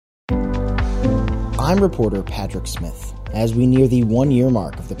I'm reporter Patrick Smith. As we near the one-year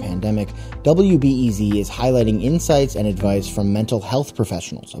mark of the pandemic, WBEZ is highlighting insights and advice from mental health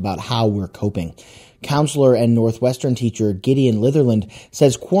professionals about how we're coping. Counselor and Northwestern teacher Gideon Litherland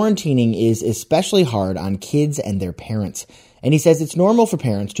says quarantining is especially hard on kids and their parents. And he says it's normal for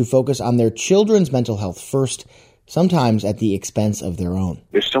parents to focus on their children's mental health first, sometimes at the expense of their own.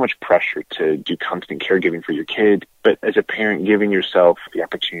 There's so much pressure to do constant caregiving for your kid, but as a parent, giving yourself the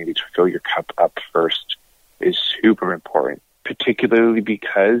opportunity to fill your cup up first is super important, particularly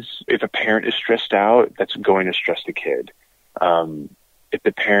because if a parent is stressed out, that's going to stress the kid. If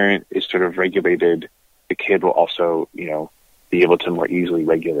the parent is sort of regulated, the kid will also, be able to more easily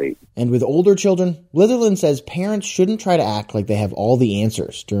regulate. And with older children, Litherland says parents shouldn't try to act like they have all the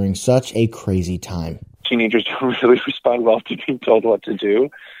answers during such a crazy time. Teenagers don't really respond well to being told what to do.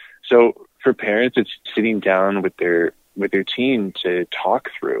 So for parents, it's sitting down with their teen to talk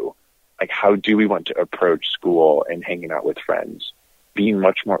through, like, how do we want to approach school and hanging out with friends? Being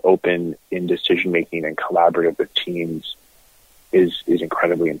much more open in decision-making and collaborative with teens is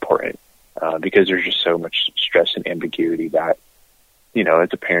incredibly important because there's just so much stress and ambiguity that, as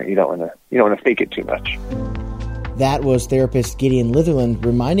a parent, you don't want to fake it too much. That was therapist Gideon Litherland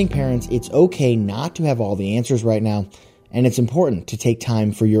reminding parents it's okay not to have all the answers right now, and it's important to take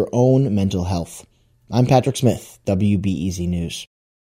time for your own mental health. I'm Patrick Smith, WBEZ News.